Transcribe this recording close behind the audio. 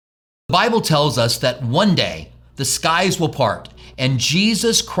The Bible tells us that one day the skies will part and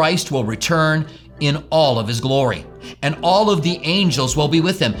Jesus Christ will return in all of his glory. And all of the angels will be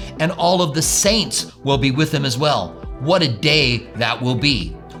with him, and all of the saints will be with him as well. What a day that will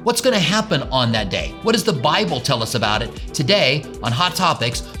be. What's going to happen on that day? What does the Bible tell us about it? Today on Hot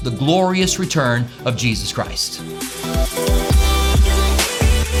Topics, the glorious return of Jesus Christ.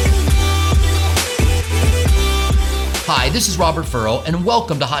 Hi, this is Robert Furrow, and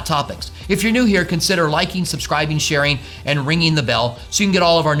welcome to Hot Topics. If you're new here, consider liking, subscribing, sharing, and ringing the bell so you can get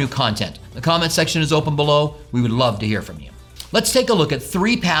all of our new content. The comment section is open below. We would love to hear from you. Let's take a look at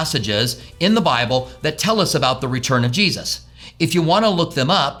 3 passages in the Bible that tell us about the return of Jesus. If you want to look them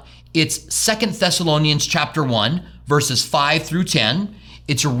up, it's 2 Thessalonians chapter 1, verses 5 through 10.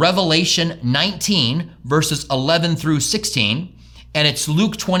 It's Revelation 19, verses 11 through 16. And it's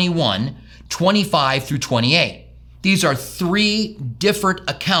Luke 21, 25 through 28. These are 3 different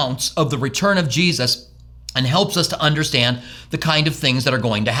accounts of the return of Jesus and helps us to understand the kind of things that are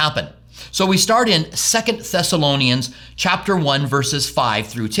going to happen. So we start in 2 Thessalonians chapter 1, verses 5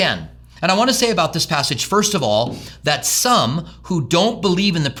 through 10. And I want to say about this passage, first of all, that some who don't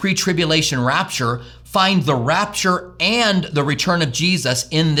believe in the pre-tribulation rapture find the rapture and the return of Jesus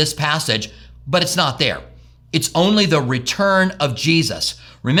in this passage, but it's not there. It's only the return of Jesus.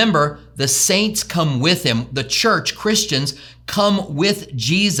 Remember, the saints come with him. The church, Christians, come with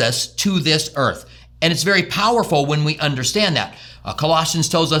Jesus to this earth. And it's very powerful when we understand that. Colossians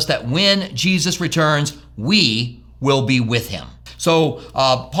tells us that when Jesus returns, we will be with him. So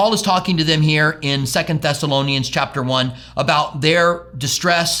Paul is talking to them here in 2 Thessalonians chapter 1 about their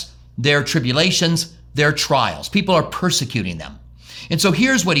distress, their tribulations, their trials. People are persecuting them. And so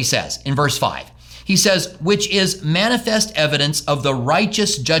here's what he says in verse 5. He says, which is manifest evidence of the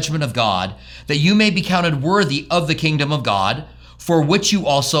righteous judgment of God, that you may be counted worthy of the kingdom of God, for which you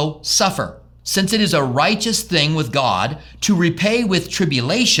also suffer. Since it is a righteous thing with God to repay with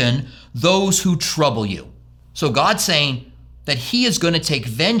tribulation those who trouble you. So God's saying that he is going to take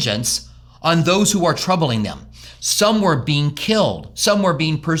vengeance on those who are troubling them. Some were being killed. Some were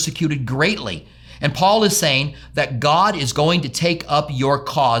being persecuted greatly. And Paul is saying that God is going to take up your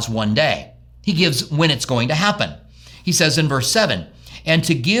cause one day. He gives when it's going to happen. He says in verse 7, and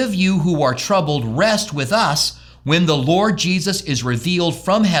to give you who are troubled rest with us when the Lord Jesus is revealed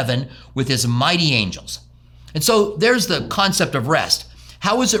from heaven with his mighty angels. And so there's the concept of rest.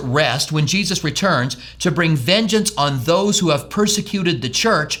 How is it rest when Jesus returns to bring vengeance on those who have persecuted the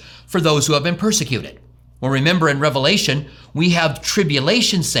church for those who have been persecuted? Well, remember in Revelation, we have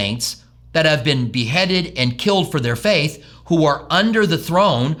tribulation saints that have been beheaded and killed for their faith, who are under the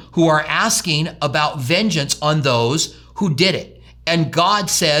throne, who are asking about vengeance on those who did it. And God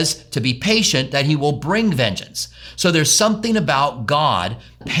says to be patient, that he will bring vengeance. So there's something about God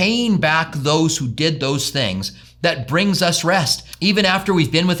paying back those who did those things that brings us rest, even after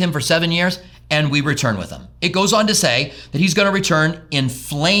we've been with him for 7 years and we return with him. It goes on to say that he's going to return in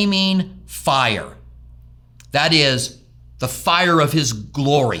flaming fire. That is the fire of his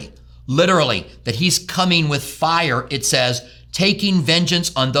glory. Literally, that he's coming with fire, it says, taking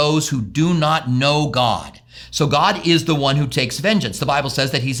vengeance on those who do not know God. So God is the one who takes vengeance. The Bible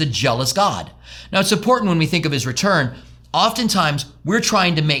says that he's a jealous God. Now, it's important when we think of his return, oftentimes we're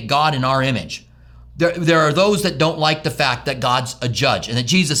trying to make God in our image. There are those that don't like the fact that God's a judge and that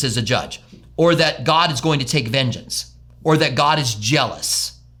Jesus is a judge, or that God is going to take vengeance, or that God is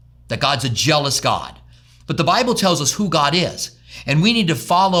jealous, that God's a jealous God. But the Bible tells us who God is, and we need to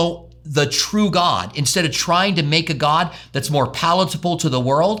follow the true God instead of trying to make a God that's more palatable to the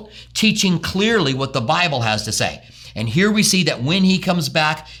world, teaching clearly what the Bible has to say. And here we see that when he comes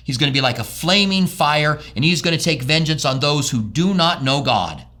back, he's going to be like a flaming fire, and he's going to take vengeance on those who do not know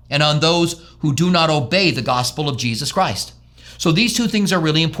God and on those who do not obey the gospel of Jesus Christ. So these 2 things are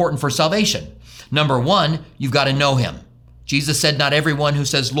really important for salvation. Number 1, you've got to know him. Jesus said, not everyone who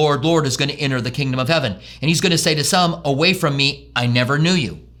says, Lord, Lord, is going to enter the kingdom of heaven. And he's going to say to some, away from me, I never knew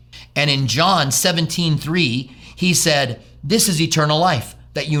you. And in John 17:3, he said, this is eternal life,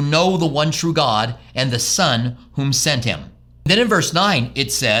 that you know the one true God and the Son whom sent him. Then in verse 9,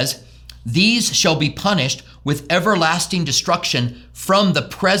 it says, these shall be punished with everlasting destruction from the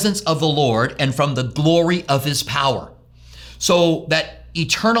presence of the Lord and from the glory of his power. So that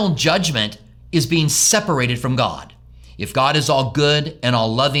eternal judgment is being separated from God. If God is all good and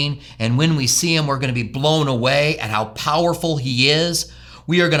all loving, and when we see him, we're going to be blown away at how powerful he is.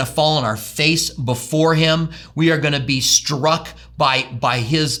 We are going to fall on our face before him. We are going to be struck by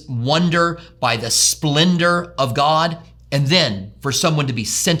his wonder, by the splendor of God. And then for someone to be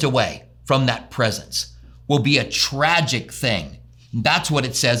sent away from that presence will be a tragic thing. That's what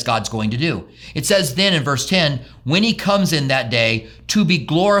it says God's going to do. It says then in verse 10, when he comes in that day to be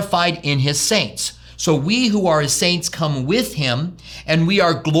glorified in his saints. So we who are his saints come with him, and we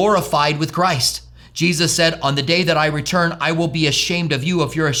are glorified with Christ. Jesus said, on the day that I return, I will be ashamed of you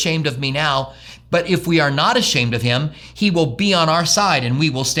if you're ashamed of me now. But if we are not ashamed of him, he will be on our side, and we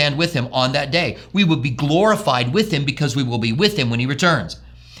will stand with him on that day. We will be glorified with him because we will be with him when he returns.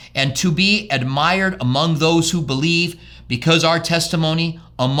 And to be admired among those who believe, because our testimony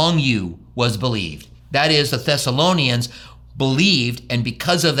among you was believed. That is, the Thessalonians believed, and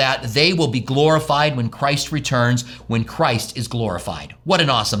because of that, they will be glorified when Christ returns, when Christ is glorified. What an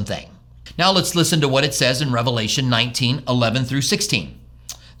awesome thing. Now let's listen to what it says in Revelation 19:11 through 16.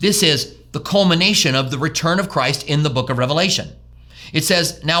 This is the culmination of the return of Christ in the book of Revelation. It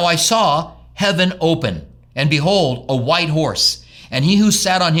says, now I saw heaven open, and behold, a white horse, and he who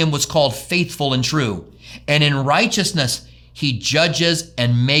sat on him was called Faithful and True. And in righteousness he judges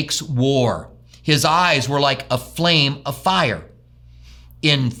and makes war. His eyes were like a flame of fire.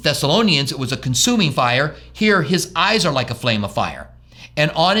 In Thessalonians, it was a consuming fire. Here, his eyes are like a flame of fire.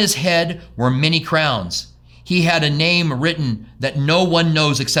 And on his head were many crowns. He had a name written that no one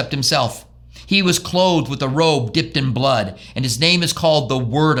knows except himself. He was clothed with a robe dipped in blood, and his name is called the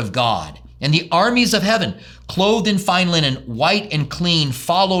Word of God. And the armies of heaven, clothed in fine linen, white and clean,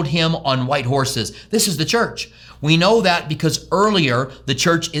 followed him on white horses. This is the church. We know that because earlier, the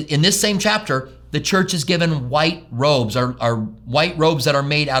church, in this same chapter, the church is given white robes, or white robes that are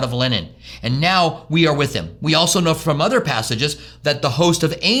made out of linen. And now we are with him. We also know from other passages that the host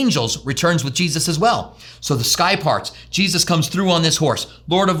of angels returns with Jesus as well. So the sky parts. Jesus comes through on this horse,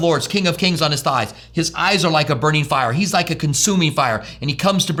 Lord of Lords, King of Kings on his thighs. His eyes are like a burning fire. He's like a consuming fire. And he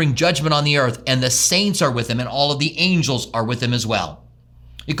comes to bring judgment on the earth. And the saints are with him, and all of the angels are with him as well.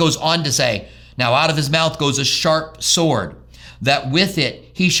 It goes on to say, now out of his mouth goes a sharp sword, that with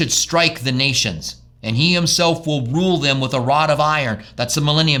it he should strike the nations, and he himself will rule them with a rod of iron. That's the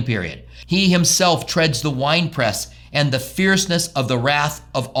millennium period. He himself treads the winepress and the fierceness of the wrath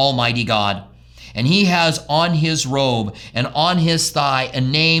of Almighty God. And he has on his robe and on his thigh a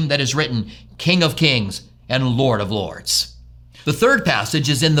name that is written, King of Kings and Lord of Lords. The third passage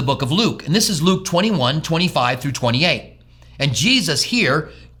is in the book of Luke, and this is Luke 21:25 through 28. And Jesus here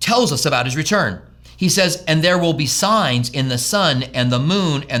tells us about his return. He says, and there will be signs in the sun and the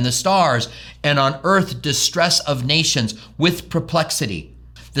moon and the stars, and on earth distress of nations with perplexity,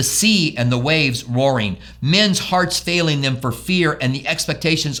 the sea and the waves roaring, men's hearts failing them for fear and the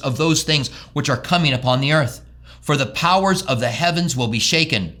expectations of those things which are coming upon the earth. For the powers of the heavens will be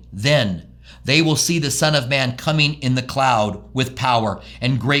shaken. Then they will see the Son of Man coming in the cloud with power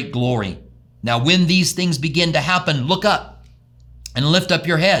and great glory. Now when these things begin to happen, look up and lift up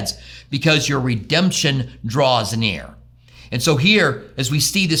your heads, because your redemption draws near. And so here, as we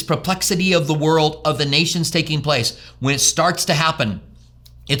see this perplexity of the world, of the nations taking place, when it starts to happen,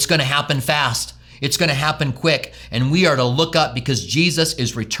 it's going to happen fast. It's going to happen quick. And we are to look up because Jesus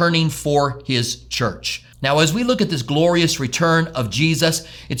is returning for his church. Now, as we look at this glorious return of Jesus,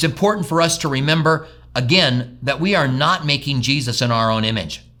 it's important for us to remember, again, that we are not making Jesus in our own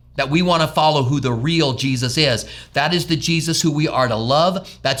image. That we want to follow who the real Jesus is. That is the Jesus who we are to love.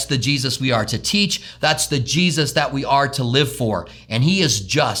 That's the Jesus we are to teach. That's the Jesus that we are to live for. And he is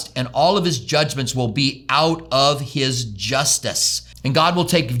just, and all of his judgments will be out of his justice. And God will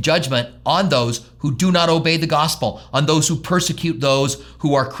take judgment on those who do not obey the gospel, on those who persecute those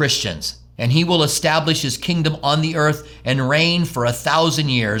who are Christians. And he will establish his kingdom on the earth and reign for 1,000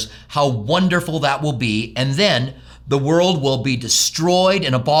 years. How wonderful that will be. And then the world will be destroyed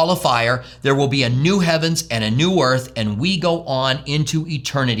in a ball of fire. There will be a new heavens and a new earth, and we go on into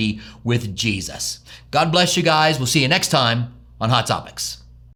eternity with Jesus. God bless you guys. We'll see you next time on Hot Topics.